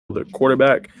The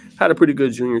quarterback had a pretty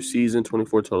good junior season,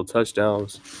 24 total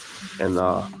touchdowns. And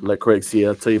let Craig see,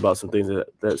 I'll tell you about some things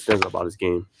that stands out about his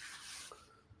game.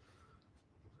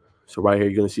 So right here,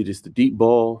 you're going to see just the deep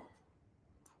ball,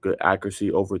 good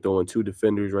accuracy, overthrowing 2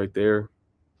 defenders right there.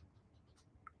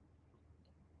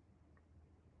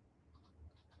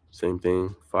 Same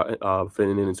thing,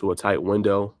 fitting it into a tight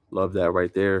window. Love that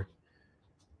right there.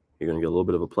 You're going to get a little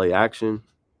bit of a play action.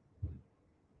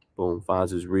 Boom,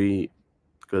 finds his read.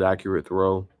 Good accurate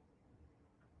throw.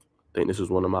 I think this was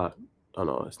one of my, oh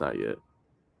no, it's not yet.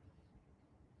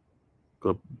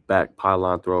 Good back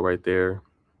pylon throw right there.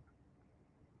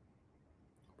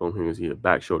 Boom, here's a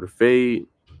back shoulder fade.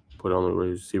 Put it on the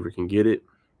receiver can get it.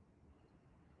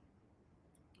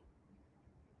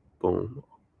 Boom.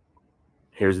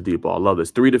 Here's the deep ball. I love this.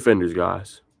 3 defenders,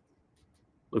 guys.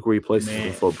 Look where he places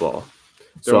the football.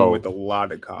 Throwing with a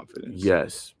lot of confidence.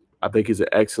 Yes. I think he's an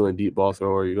excellent deep ball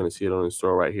thrower. You're going to see it on his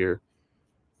throw right here.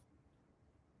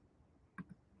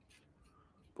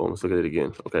 Boom. Let's look at it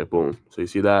again. Okay, boom. So you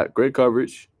see that? Great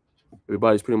coverage.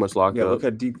 Everybody's pretty much locked up. Look how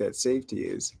deep that safety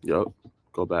is. Yep.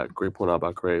 Go back. Great point out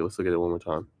by Craig. Let's look at it one more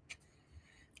time.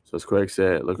 So as Craig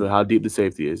said, look at how deep the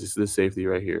safety is. This is the safety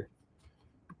right here.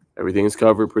 Everything's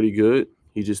covered pretty good.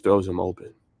 He just throws him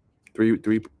open. Three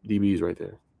DBs right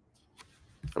there.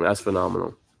 I mean, that's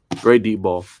phenomenal. Great deep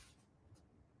ball.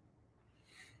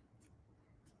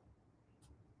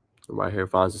 Right here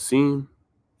finds the seam.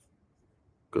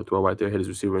 Good throw right there. Hit his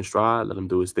receiver in stride. Let him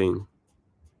do his thing.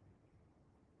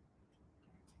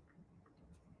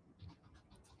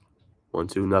 One,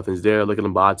 two, nothing's there. Look at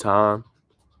him buy time.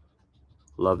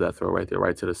 Love that throw right there,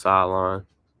 right to the sideline.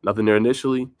 Nothing there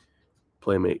initially.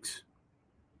 Play makes.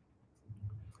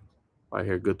 Right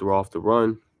here, good throw off the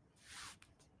run.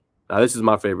 Now, this is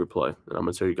my favorite play, and I'm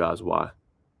going to tell you guys why.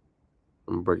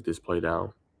 I'm going to break this play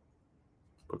down.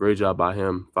 But great job by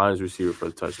him. Finds receiver for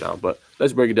the touchdown. But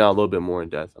let's break it down a little bit more in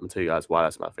depth. I'm going to tell you guys why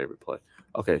that's my favorite play.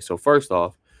 Okay, so first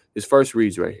off, his first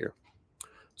read's right here.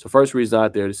 So first read's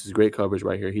not there. This is great coverage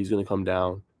right here. He's going to come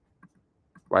down.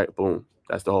 Right, boom.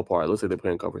 That's the whole part. It looks like they're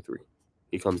playing cover 3.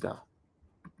 He comes down.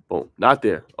 Boom. Not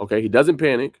there. Okay, he doesn't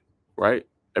panic, right?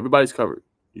 Everybody's covered.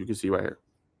 You can see right here.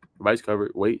 Everybody's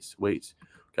covered. Waits. Okay,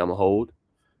 I'm going to hold.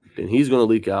 Then he's going to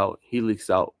leak out. He leaks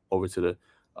out over to the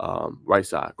right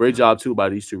side. Great job, too, by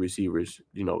these 2 receivers,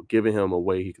 giving him a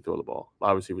way he can throw the ball. A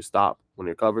lot of receivers stop when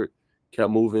they're covered. Kept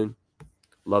moving.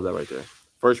 Love that right there.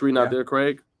 First read not there,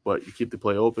 Craig, but you keep the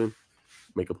play open.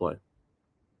 Make a play.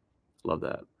 Love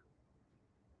that.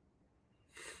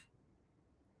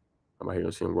 I'm right here.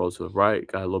 You'll see him roll to the right.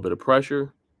 Got a little bit of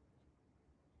pressure.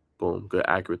 Boom. Good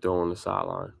accurate throw on the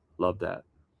sideline. Love that.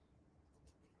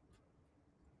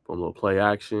 Boom. Little play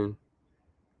action.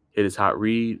 Hit his hot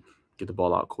read. Get the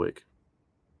ball out quick.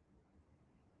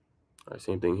 All right,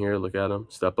 same thing here. Look at him.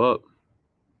 Step up.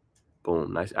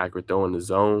 Boom. Nice accurate throw in the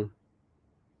zone.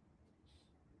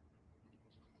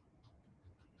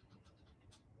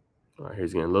 All right,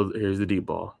 here's the deep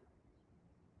ball.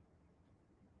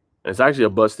 And it's actually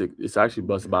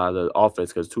busted by the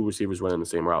offense because 2 receivers running the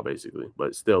same route, basically.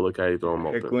 But still, look how you throw him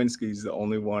open. Hickwinski's the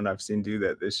only one I've seen do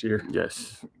that this year.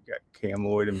 Yes. You got Cam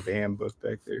Lloyd and Bam both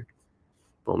back there.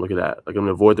 Boom, look at that. Like, I'm going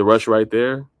to avoid the rush right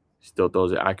there. Still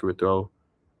throws an accurate throw.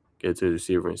 Get it to the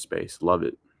receiver in space. Love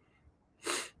it.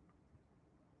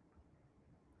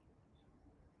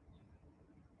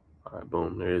 All right,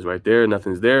 boom. There he is right there.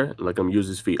 Nothing's there. Like, I'm use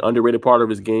his feet. Underrated part of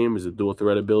his game is a dual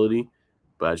threat ability.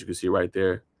 But as you can see right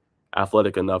there,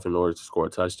 athletic enough in order to score a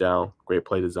touchdown. Great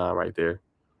play design right there.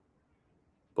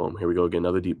 Boom. Here we go again.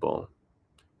 Another deep ball.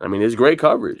 I mean, it's great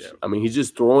coverage. Yeah. I mean, he's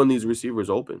just throwing these receivers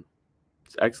open.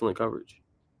 It's excellent coverage.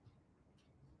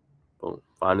 Boom.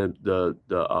 Find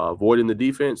the void in the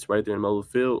defense right there in the middle of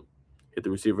the field. Hit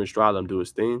the receiver in stride. Let him do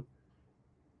his thing.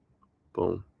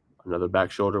 Boom. Another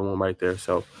back shoulder one right there.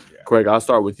 So, Craig, I'll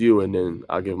start with you, and then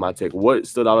I'll give my take. What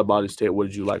stood out about his tape? What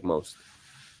did you like most?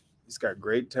 He's got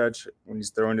great touch when he's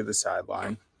throwing to the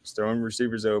sideline. He's throwing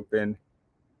receivers open.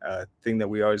 Thing that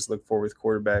we always look for with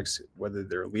quarterbacks, whether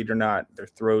they're elite or not, their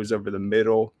throws over the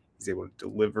middle. He's able to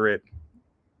deliver it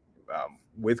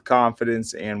with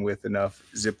confidence and with enough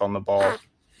zip on the ball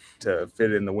to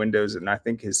fit in the windows. And I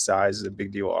think his size is a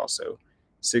big deal also.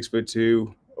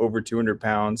 6'2", over 200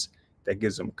 pounds. That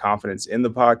gives him confidence in the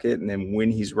pocket. And then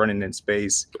when he's running in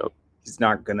space, he's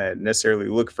not going to necessarily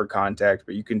look for contact,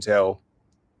 but you can tell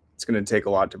it's going to take a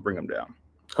lot to bring him down.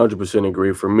 100%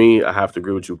 agree. For me, I have to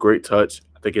agree with you. Great touch.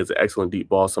 I think it's an excellent deep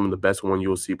ball. Some of the best one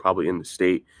you'll see probably in the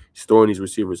state. He's throwing these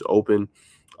receivers open,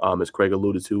 as Craig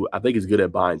alluded to. I think he's good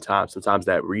at buying time. Sometimes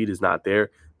that read is not there,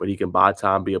 but he can buy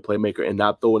time, be a playmaker, and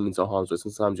not throw it into harm's way.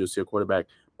 Sometimes you'll see a quarterback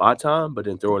buy time, but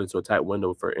then throw it into a tight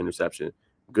window for interception.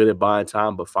 Good at buying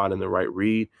time, but finding the right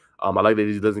read. I like that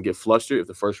he doesn't get flustered if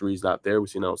the first read's not there. We've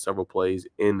seen that on several plays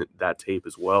in that tape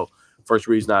as well. First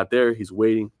read's not there. He's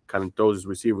waiting, kind of throws his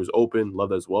receivers open. Love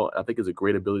that as well. I think it's a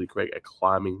great ability, Craig, at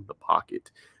climbing the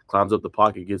pocket. Climbs up the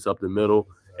pocket, gets up the middle,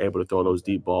 able to throw those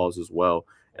deep balls as well.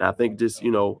 And I think just,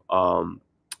 I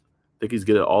think he's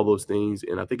good at all those things,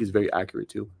 and I think he's very accurate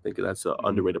too. I think that's an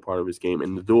underrated part of his game.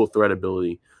 And the dual threat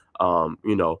ability,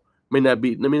 may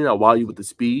not wow you with the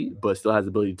speed, but still has the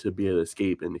ability to be able to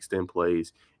escape and extend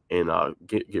plays and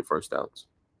get first downs.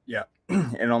 Yeah,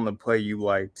 and on the play you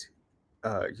liked,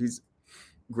 he's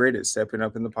great at stepping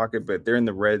up in the pocket, but they're in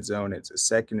the red zone. It's a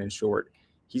 2nd and short.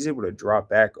 He's able to drop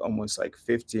back almost like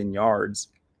 15 yards.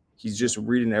 He's just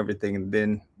reading everything, and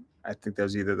then I think that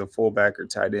was either the fullback or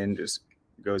tight end just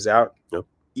goes out. Yep.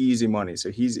 Easy money.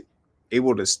 So he's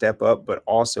able to step up, but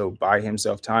also buy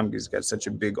himself time because he's got such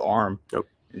a big arm. Yep.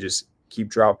 And just keep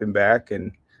dropping back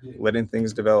and letting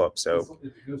things develop. So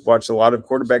watch a lot of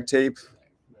quarterback tape.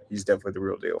 He's definitely the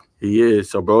real deal. He is.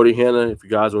 So Brody Hannah, if you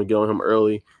guys want to get on him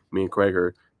early, me and Craig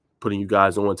are putting you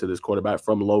guys on to this quarterback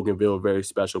from Loganville, a very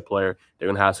special player. They're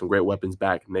going to have some great weapons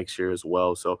back next year as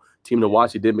well. So team to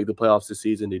watch. He did make the playoffs this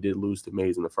season. They did lose to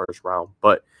Mays in the first round,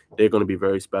 but they're going to be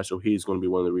very special. He's going to be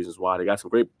one of the reasons why. They got some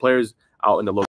great players out in the local